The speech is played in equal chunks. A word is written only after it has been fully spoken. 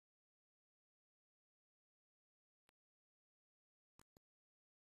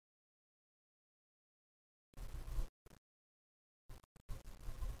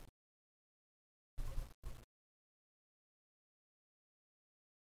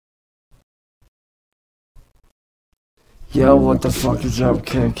Yo, what the fuck is up,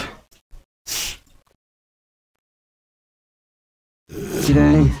 Kick?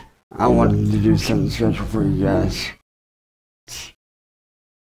 Today, I wanted to do something special for you guys.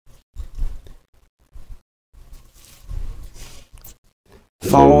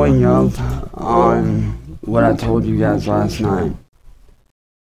 Following up on what I told you guys last night,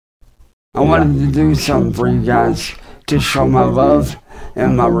 I wanted to do something for you guys to show my love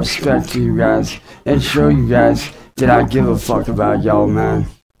and my respect to you guys and show you guys that I give a fuck about y'all, man.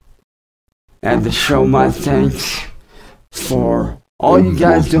 And to show my thanks for all you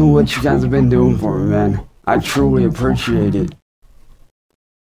guys doing what you guys have been doing for me, man. I truly appreciate it.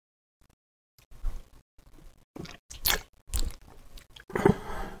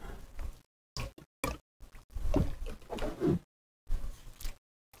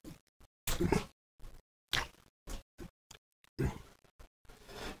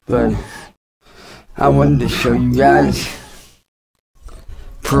 But I wanted to show you guys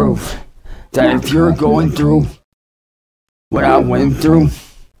proof that if you're going through what I went through,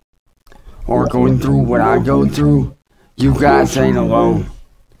 or going through what I go through, you guys ain't alone.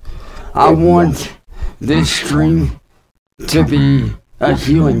 I want this stream to be a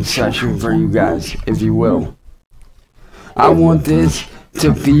healing session for you guys, if you will. I want this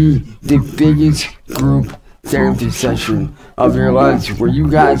to be the biggest group therapy session of your lives, where you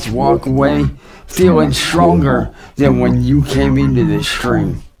guys walk away feeling stronger than when you came into this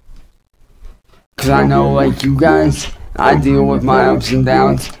stream. Cause I know, like you guys, I deal with my ups and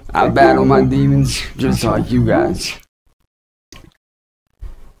downs. I battle my demons just like you guys.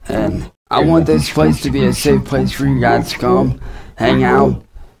 And I want this place to be a safe place for you guys to come, hang out,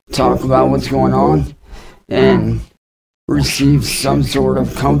 talk about what's going on, and receive some sort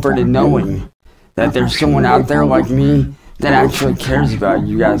of comfort in knowing that there's someone out there like me that actually cares about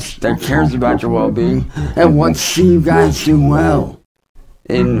you guys, that cares about your well-being, and wants to see you guys do well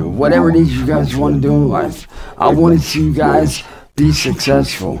in whatever it is you guys want to do in life. I want to see you guys be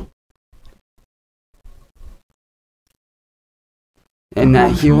successful. And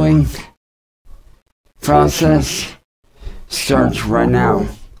that healing process starts right now.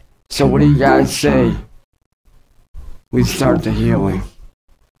 So what do you guys say we start the healing?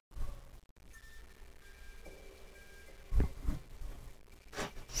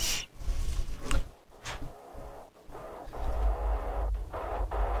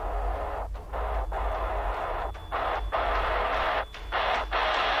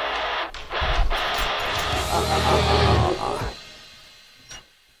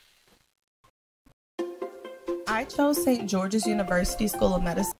 I chose St. George's University School of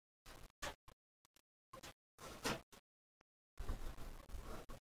Medicine.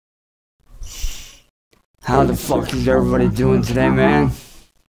 How the fuck is everybody doing today, man?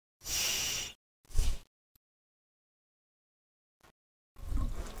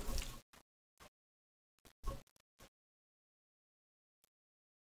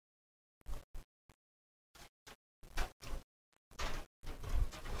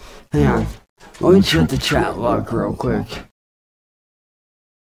 Hang on. Let me check the chat log real quick.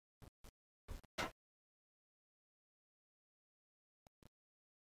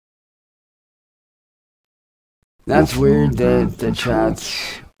 That's weird that the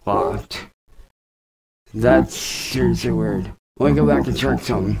chat's locked. That's seriously weird. Let me go back and check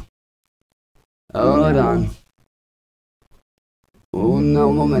something. Hold on.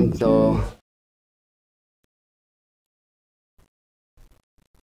 Uno momento.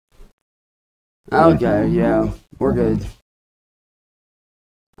 Okay, yeah, we're good.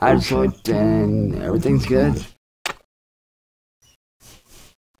 I just looked and everything's good.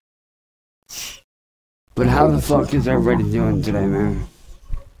 But how the fuck is everybody doing today, man?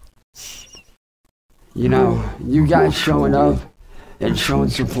 You know, you guys showing up and showing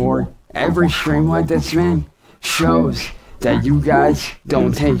support. Every stream like this, man, shows that you guys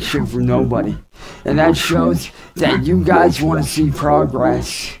don't take shit from nobody. And that shows that you guys want to see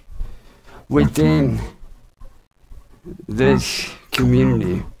progress within this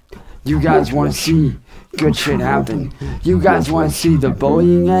community. You guys want to see good shit happen. You guys want to see the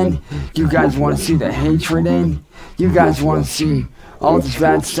bullying end. You guys want to see the hatred end. You guys want to see all this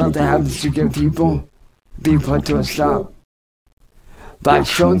bad stuff that happens to good people be put to a stop. By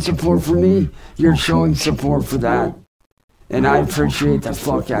showing support for me, you're showing support for that. And I appreciate the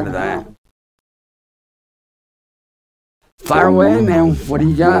fuck out of that. Fire away, man. What do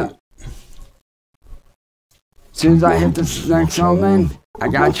you got? As soon as I hit this next song, man, I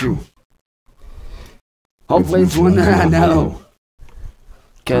got you. Hopefully it's one that I know.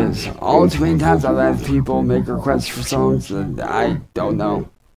 Because all too many times I've had people make requests for songs that I don't know.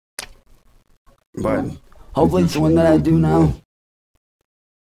 But Hopefully it's the one that I do now.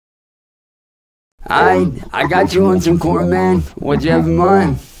 I got you on some corn, man. What'd you have in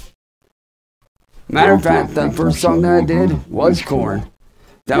mind? Matter of fact, the first song that I did was Corn.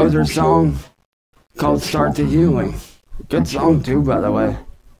 That was her song called Start the Healing. Good song too, by the way.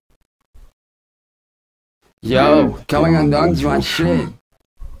 Yo, Coming Undone's my shit.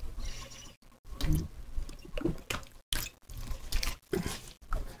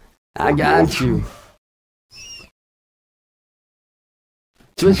 I got you.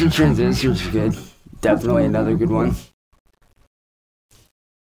 Twisted Transistors is good. Definitely another good one.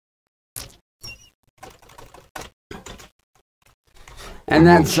 And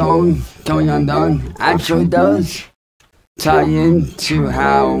that song, Coming Undone, actually does tie into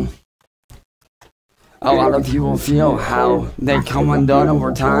how a lot of people feel, how they come undone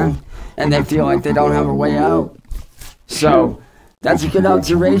over time and they feel like they don't have a way out. So, that's a good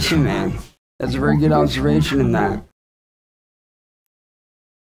observation, man. That's a very good observation in that.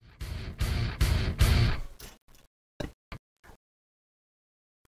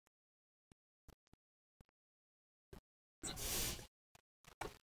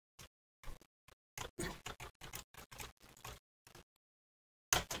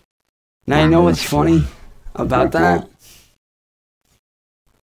 Now, you know what's funny about that?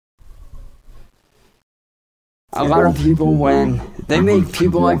 A lot of people, when they make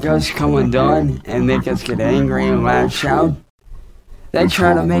people like us come undone and make us get angry and lash out, they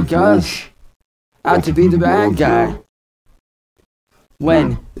try to make us out to be the bad guy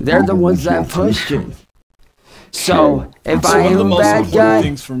when they're the ones that pushed it. So, if I am a bad guy,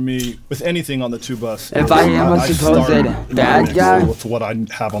 things for me with anything on the 2 bus. If I am a supposed bad guy, with what I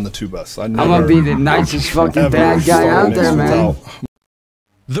have on the 2 bus, I'm gonna be the nicest fucking bad guy out there, man.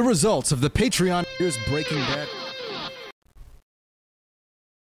 The results of the Patreon is Breaking Bad.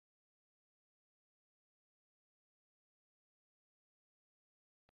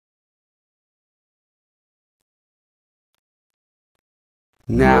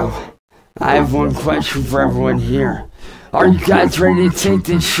 Now, I have one question for everyone here. Are you guys ready to take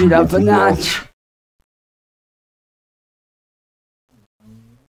this shit up a notch?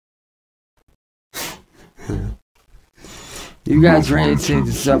 You guys ready to take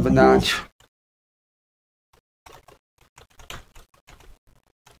this up a notch?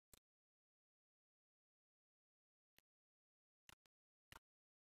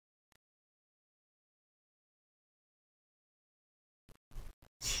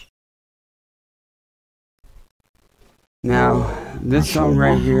 Now, this song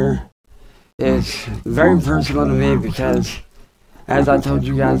right here is very personal to me because, as I told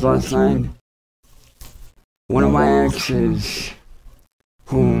you guys last night, one of my exes,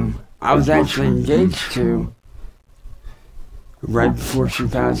 whom I was actually engaged to right before she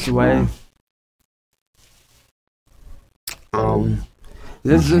passed away,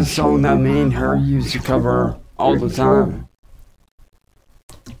 this is a song that me and her used to cover all the time.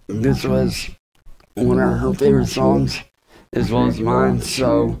 This was one of her favorite songs, as well as mine,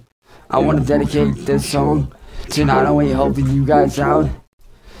 so I want to dedicate this song to not only helping you guys out,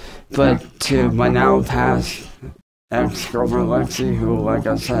 but to my now past ex-girlfriend Lexi, who, like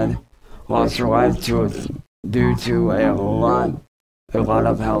I said, lost her life due to a lot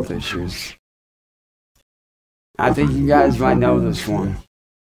of health issues. I think you guys might know this one.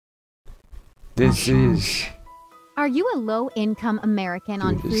 This is... Are you a low-income American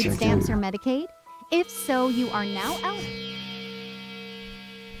on food stamps or Medicaid? If so, you are now out.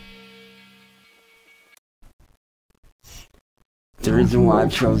 The reason why I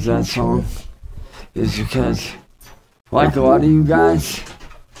chose that song is because, like a lot of you guys,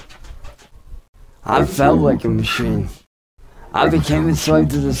 I felt like a machine. I became a slave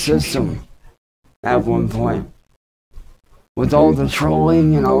to the system at one point. With all the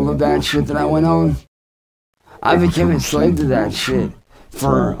trolling and all the bad shit that I went on, I became a slave to that shit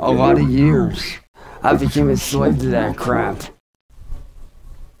for a lot of years. I became a slave to that crap.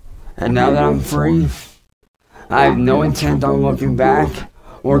 And now that I'm free, I have no intent on looking back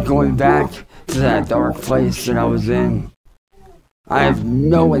or going back to that dark place that I was in. I have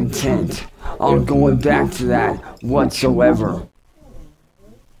no intent on going back to that whatsoever.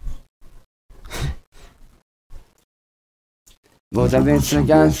 But with that being said,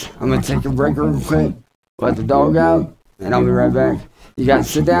 guys, I'm going to take a break real quick, let the dog out, and I'll be right back. You guys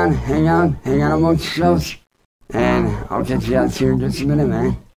sit down, hang out amongst yourselves, and I'll catch you guys here in just a minute,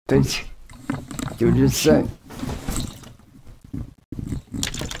 man. Peace. Give it just a sec.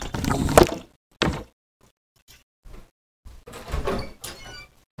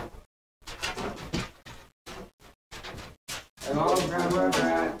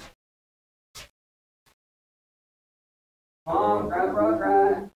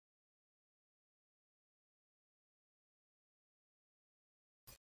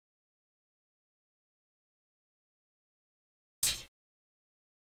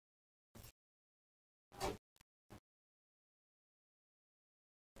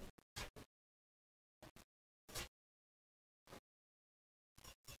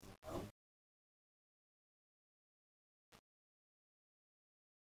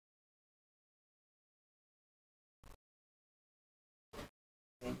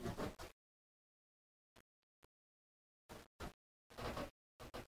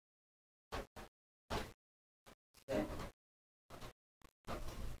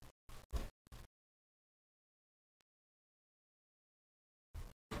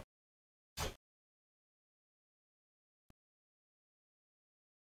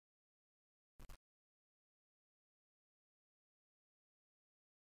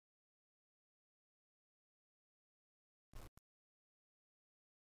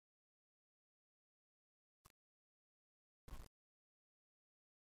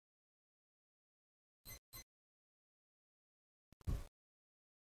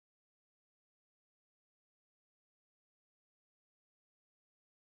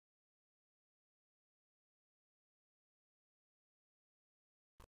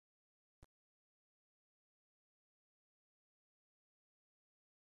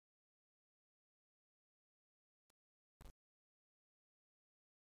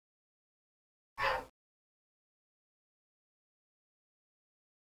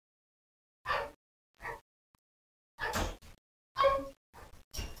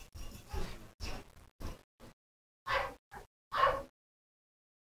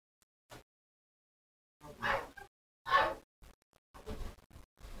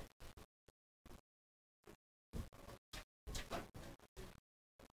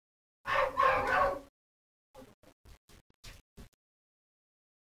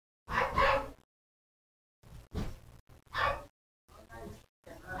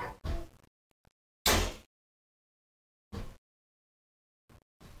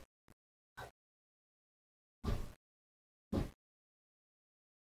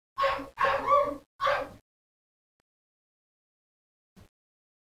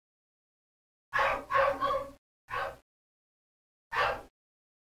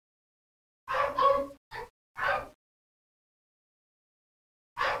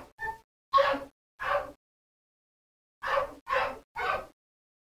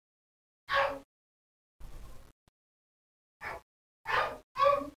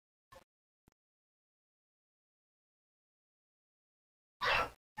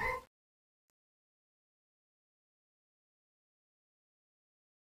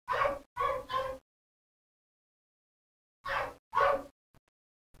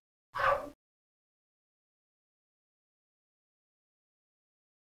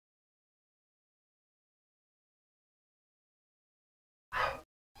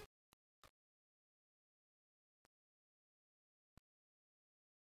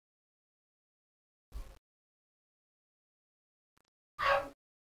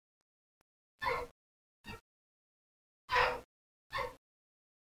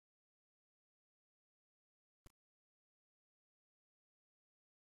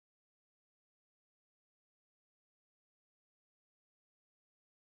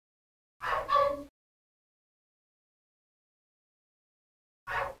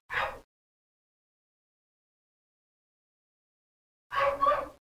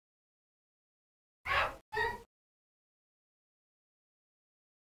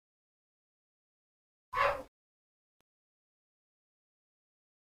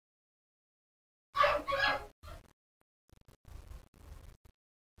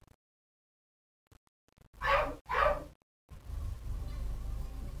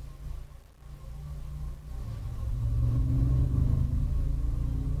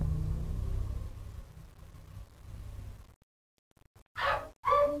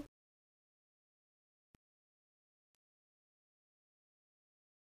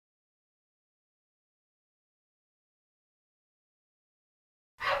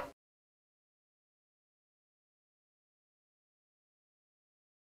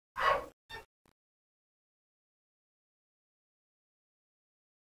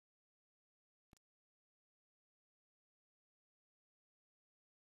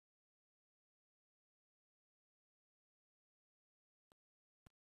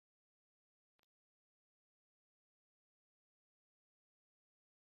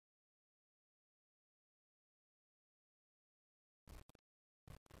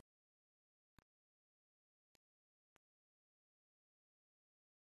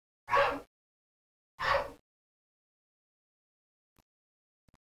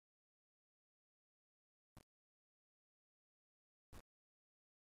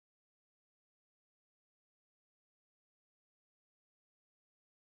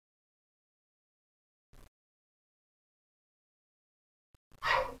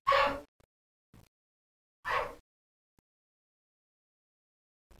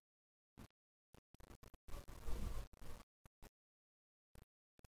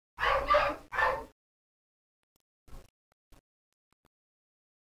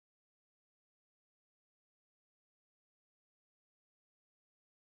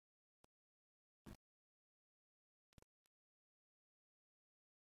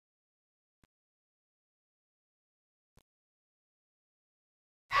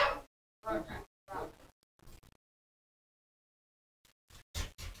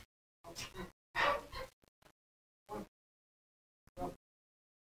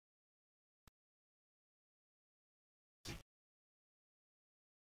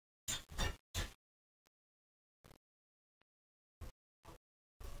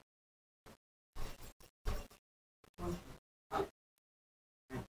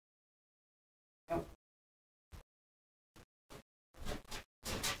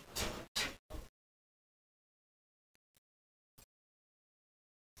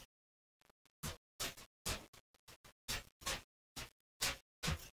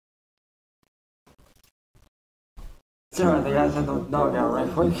 Sorry, the guys had the dog out right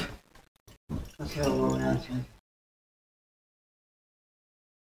quick. Let's get a little answer.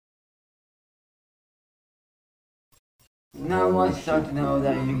 Now I want start to know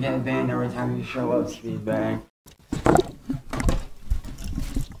that you get banned every time you show up, Speed Bang.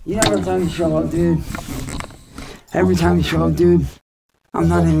 You know, every time you show up, dude. Every time you show up, dude, I'm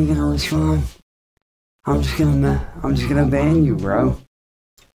not even gonna respond. I'm just gonna ban you, bro.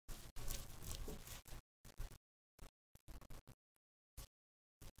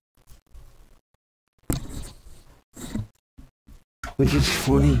 Which is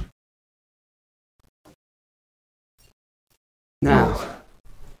funny. Now,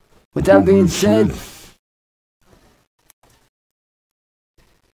 with that being said,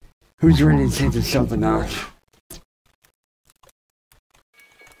 who's ready to take this up a notch?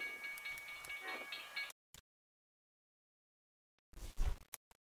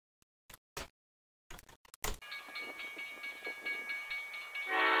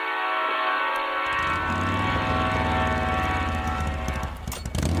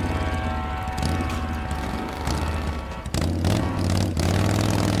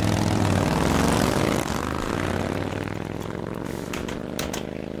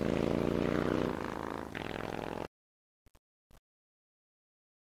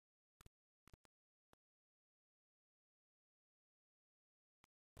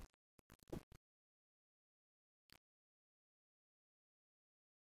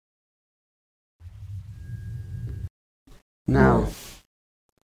 Now,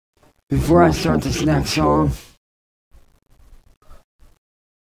 before I start this next song,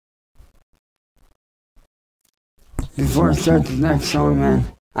 man,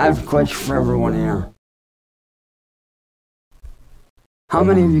 I have a question for everyone here. How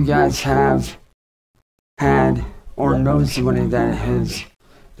many of you guys have had or know somebody that has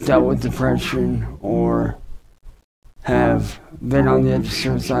dealt with depression or have been on the edge of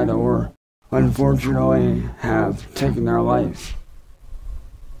suicide or unfortunately have taken their life?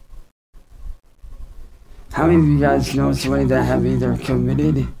 How many of you guys know somebody that have either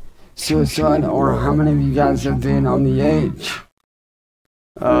committed suicide, or how many of you guys have been on the edge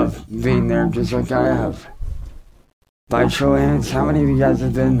of being there just like I have? By show of hands, how many of you guys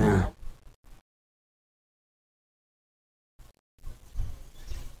have been there?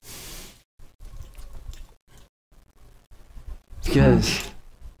 Because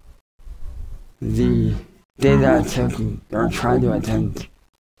the day that I took or tried to attempt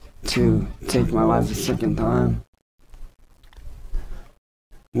to take my life a second time,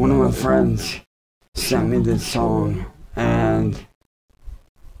 one of my friends sent me this song, and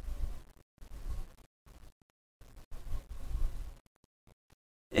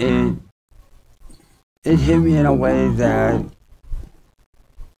it hit me in a way that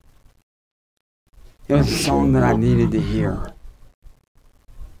it was a song that I needed to hear.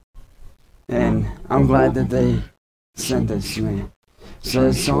 And I'm glad that they sent this to me. So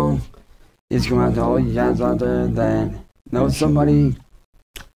this song is going out to all you guys out there that know somebody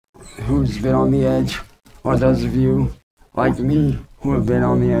who's been on the edge, or those of you like me who have been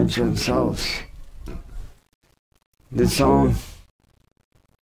on the edge themselves. This song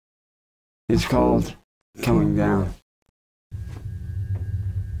is called Coming Down.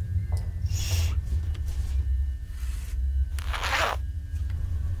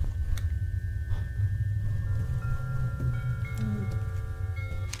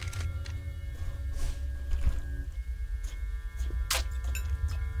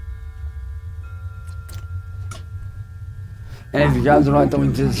 And if you guys would like to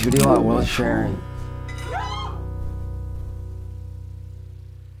link to this video, I will share it.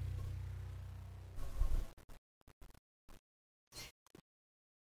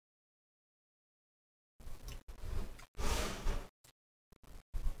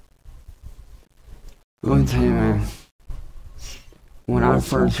 Let me tell you, man, when I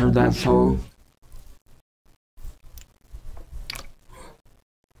first heard that song,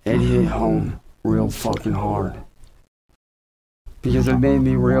 it hit home real fucking hard. because it made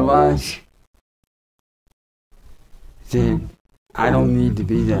me realize that I don't need to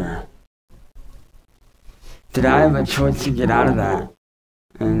be there. That I have a choice to get out of that.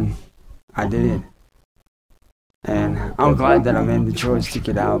 And I did it. And I'm glad that I made the choice to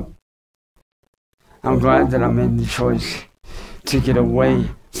get out. I'm glad that I made the choice to get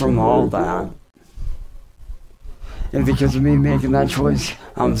away from all that. And because of me making that choice,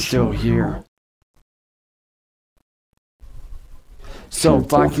 I'm still here. So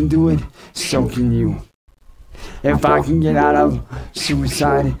if I can do it, so can you. If I can get out of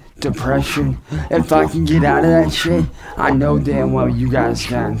suicide, depression, if I can get out of that shit, I know damn well you guys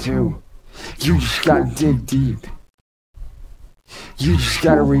can too. You just gotta dig deep. You just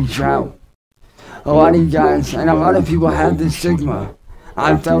gotta reach out. A lot of you guys, and a lot of people have this stigma.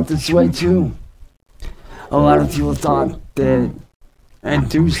 I felt this way too. A lot of people thought that, and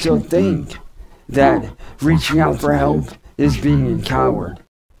do still think, that reaching out for help is being a coward.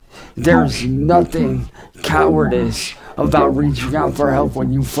 There's nothing cowardice about reaching out for help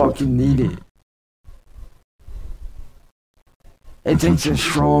when you fucking need it. It takes a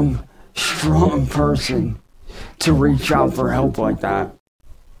strong person to reach out for help like that.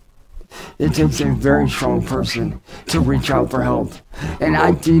 It takes a very strong person to reach out for help. And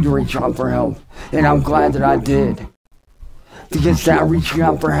I did reach out for help. And I'm glad that I did. Because that reaching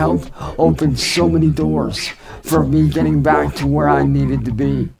out for help opened so many doors for me getting back to where I needed to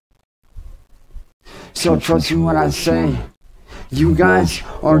be. So trust me when I say, you guys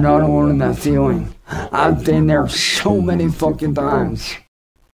are not alone in that feeling. I've been there so many fucking times.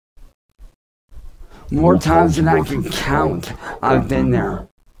 More times than I can count, I've been there.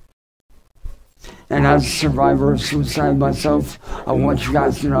 And as a survivor of suicide myself, I want you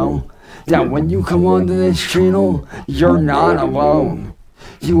guys to know that when you come onto this channel, you're not alone.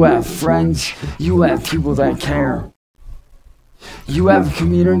 You have friends, you have people that care. You have a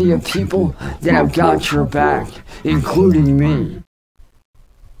community of people that have got your back, including me.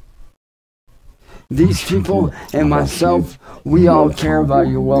 These people and myself, we all care about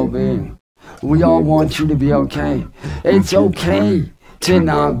your well-being. We all want you to be okay. It's okay to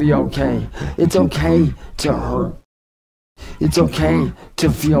not be okay. It's okay to hurt. It's okay to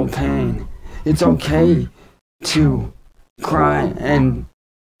feel pain. It's okay to cry and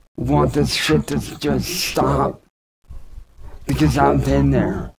want this shit to just stop. Because I've been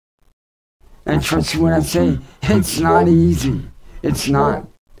there. And trust me when I say, it's not easy. It's not.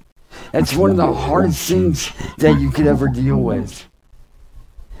 It's one of the hardest things that you could ever deal with.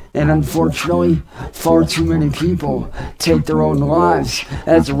 And unfortunately, far too many people take their own lives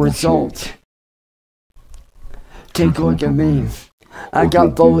as a result. Take a look at me. I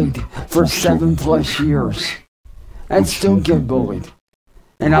got bullied for 7+ years. I'd still get bullied.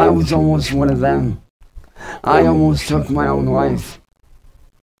 And I was almost one of them. I almost took my own life.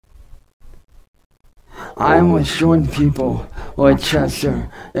 I almost joined people like Chester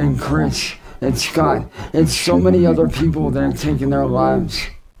and Chris and Scott and so many other people that have taken their lives.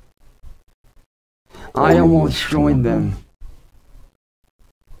 I almost joined them.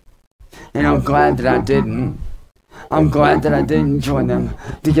 And I'm glad that I didn't. I'm glad that I didn't join them,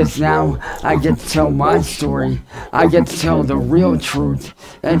 because now I get to tell my story. I get to tell the real truth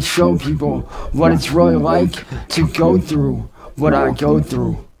and show people what it's really like to go through what I go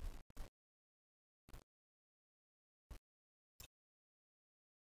through.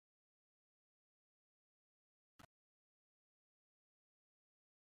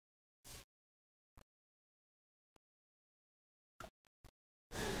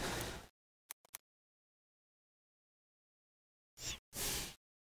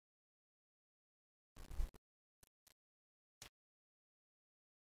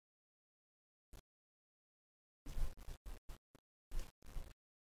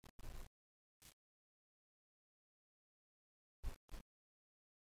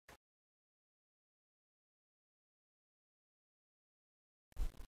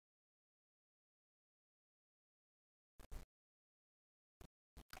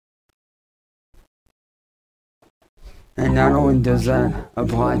 And not only does that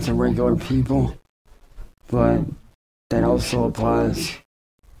apply to regular people, but that also applies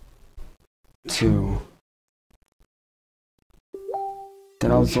to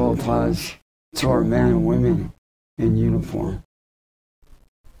our men and women in uniform.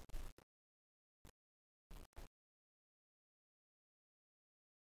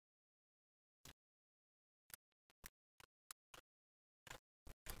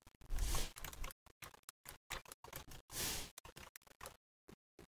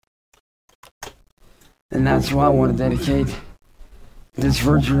 And that's why I want to dedicate this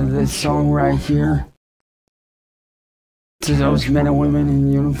version of this song right here to those men and women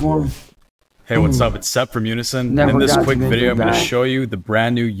in uniform. Hey, what's up? It's Sep from Unison. Never In this got to quick make video, it I'm going to back. show you the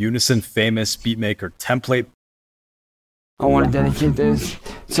brand new Unison Famous Beatmaker template. I want to dedicate this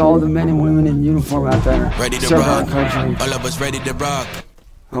to all the men and women in uniform out there. Ready to Serve our rock. country. All of us ready to rock.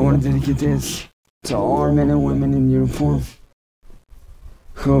 I want to dedicate this to all our men and women in uniform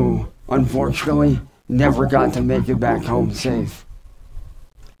who, unfortunately, never got to make it back home safe.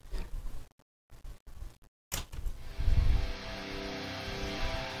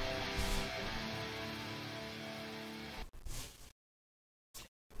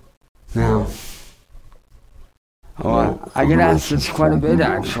 Now, I get asked this quite a bit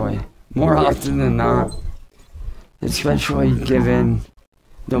actually, more often than not, especially given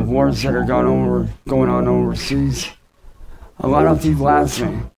the wars that are going on overseas. A lot of people ask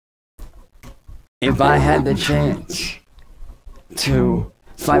me, if I had the chance to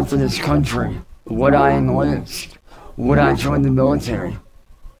fight for this country, would I enlist? Would I join the military?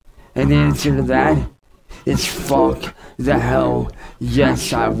 And the answer to that is fuck the hell,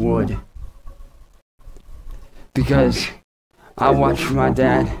 yes I would. Because I watched my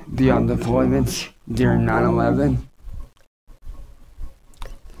dad be on deployments during 9/11.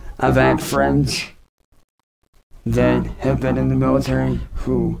 I've had friends that have been in the military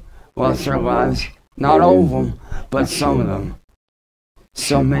who lost their lives. Not all of them, but some of them.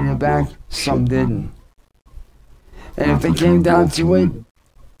 Some made it back, some didn't. And if it came down to it,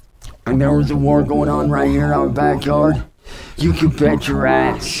 and there was a war going on right here in our backyard, you could bet your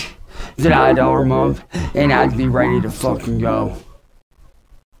ass that I'd arm up and I'd be ready to fucking go.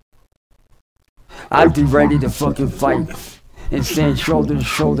 I'd be ready to fucking fight and stand shoulder to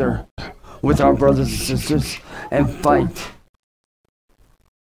shoulder with our brothers and sisters and fight.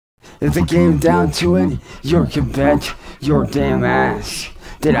 If it came down to it, you can bet your damn ass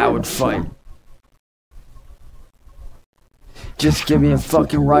that I would fight. Just give me a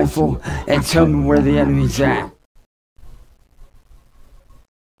fucking rifle and tell me where the enemy's at.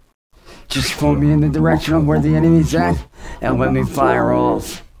 Just point me in the direction of where the enemy's at and let me fire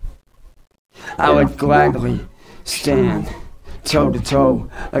off. I would gladly stand toe to toe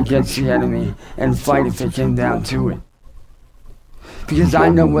against the enemy and fight if it came down to it. Because I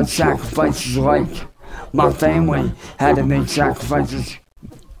know what sacrifice is like. My family had to make sacrifices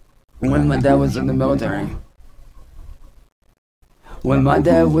when my dad was in the military. When my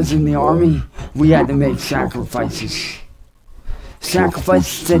dad was in the army, we had to make sacrifices.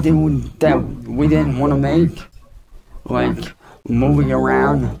 Sacrifices that we didn't want to make. Like moving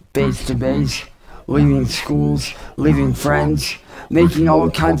around base to base, leaving schools, leaving friends, making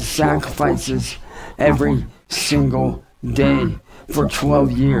all kinds of sacrifices every single day for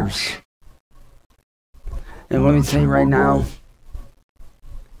 12 years. And let me tell you right now,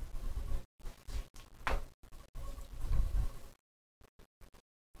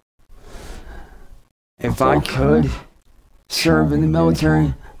 if I could serve in the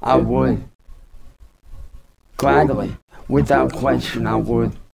military, I would. Gladly, without question, I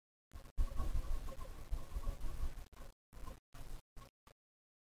would.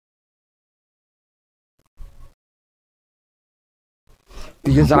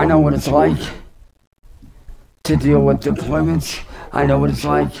 Because I know what it's like to deal with deployments. I know what it's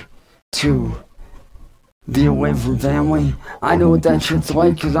like to be away from family. I know what that shit's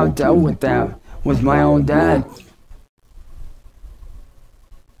like because I've dealt with that with my own dad.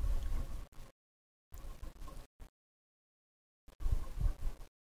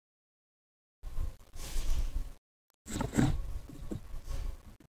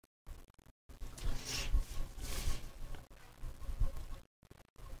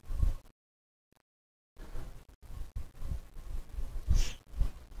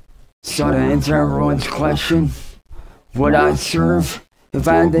 So to answer everyone's question, would I serve if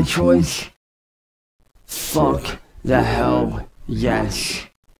I had the choice? Fuck the hell, yes.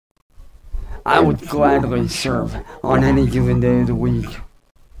 I would gladly serve on any given day of the week.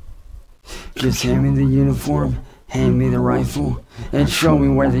 Just hand me the uniform, hand me the rifle, and show me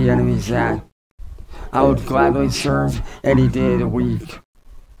where the enemy's at. I would gladly serve any day of the week.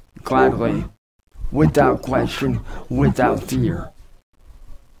 Gladly. Without question, without fear.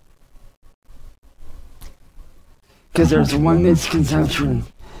 Because there's one misconception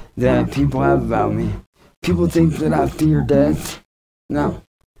that people have about me. People think that I fear death. No,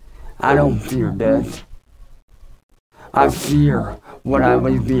 I don't fear death. I fear what I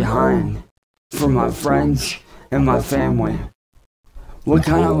leave behind for my friends and my family. What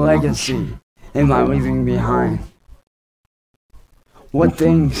kind of legacy am I leaving behind? What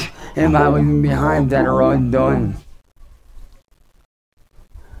things am I leaving behind that are undone?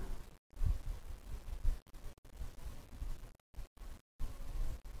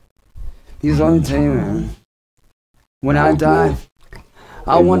 Because let me tell you, man, when I die,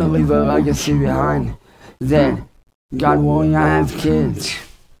 I want to leave a legacy behind that, God willing, I have kids,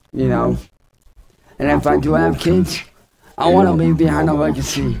 you know. And if I do have kids, I want to leave behind a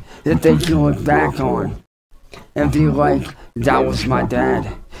legacy that they can look back on and be like, that was my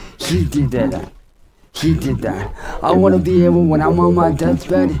dad. He did that. He did that. I want to be able, when I'm on my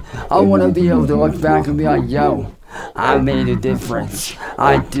deathbed, I want to be able to look back and be like, yo, I made a difference.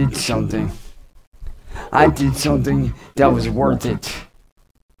 I did something. I did something that was worth it.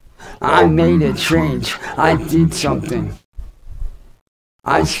 I made a change. I did something.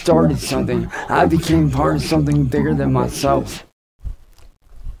 I started something. I became part of something bigger than myself.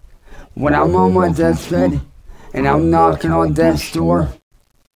 When I'm on my deathbed and I'm knocking on death's door,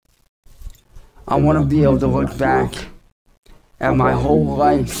 I want to be able to look back at my whole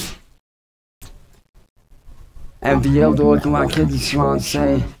life and be able to look at my kids and smile and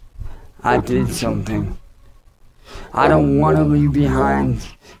say, I did something. I don't want to leave behind,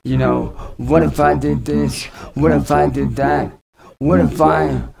 you know, what if I did this? What if I did that? What if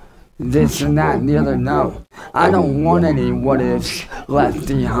I this and that and the other? No. I don't want any what ifs left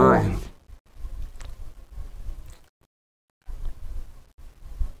behind.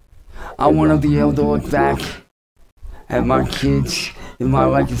 I want to be able to look back at my kids and my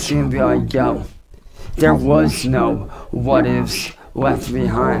legacy and be like, yo, there was no what ifs left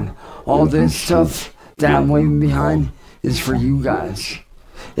behind. All this stuff that I'm leaving behind is for you guys.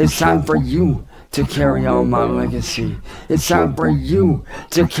 It's time for you to carry on my legacy. It's time for you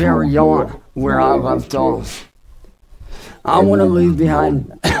to carry on where I left off. I want to leave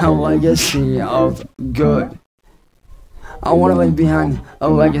behind a legacy of good. I want to leave behind a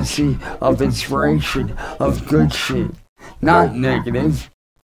legacy of inspiration, of good shit, not negative.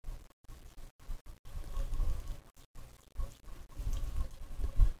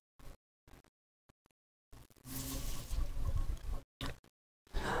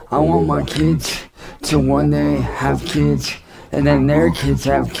 I want my kids to one day have kids, and then their kids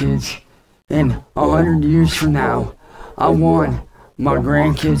have kids. And 100 years from now, I want my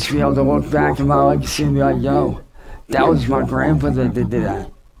grandkids to be able to look back at my legacy and be like, yo, that was my grandpa that did that.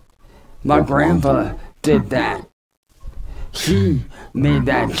 My grandpa did that. He made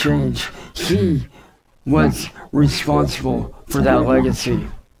that change. He was responsible for that legacy.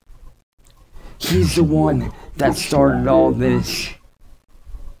 He's the one that started all this.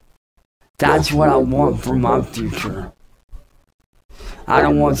 That's what I want for my future. I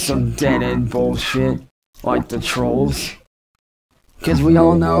don't want some dead-end bullshit like the trolls. Because we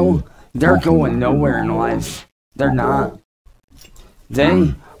all know they're going nowhere in life. They're not.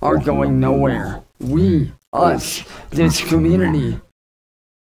 They are going nowhere. We, us, this community.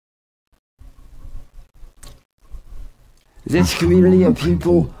 This community of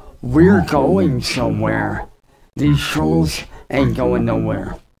people, we're going somewhere. These trolls ain't going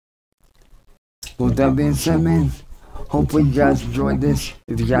nowhere. With that being said, man, hopefully you guys enjoyed this.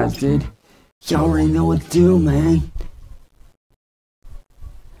 If you guys did, you already know what to do, man.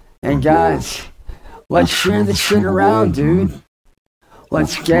 And guys, let's share this shit around, dude.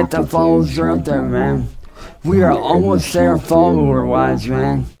 Let's get the followers out there, man. We are almost there follower-wise,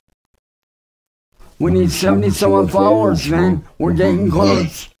 man. We need 70-some followers, man. We're getting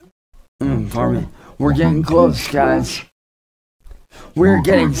close. Pardon me. We're getting close, guys. We're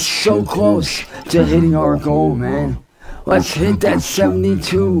getting so close to hitting our goal, man. Let's hit that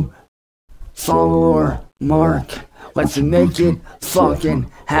 72 follower mark. Let's make it fucking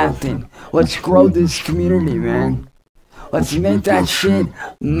happen. Let's grow this community, man. Let's make that shit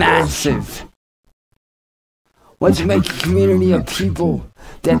massive. Let's make a community of people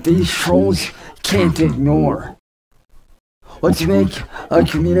that these trolls can't ignore. Let's make a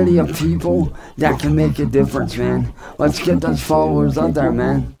community of people that can make a difference, man. Let's get those followers out there,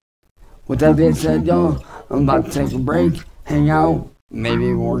 man. With that being said, y'all, I'm about to take a break, hang out,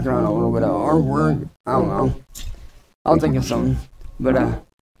 maybe work on a little bit of artwork. I don't know. I'll think of something. But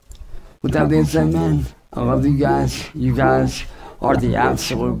with that being said, man, I love you guys. You guys are the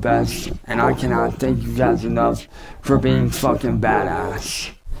absolute best, and I cannot thank you guys enough for being fucking badass.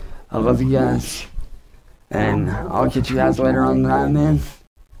 I love you guys. And I'll catch you guys later on tonight, man.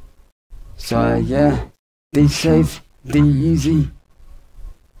 So, yeah. Be safe. Be easy.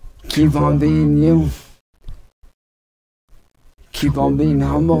 Keep on being you. Keep on being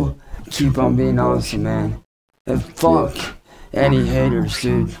humble. Keep on being awesome, man. And fuck any haters,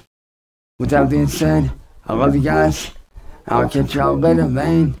 dude. With that being said, I love you guys. I'll catch y'all later,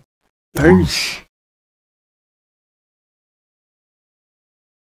 man. Peace.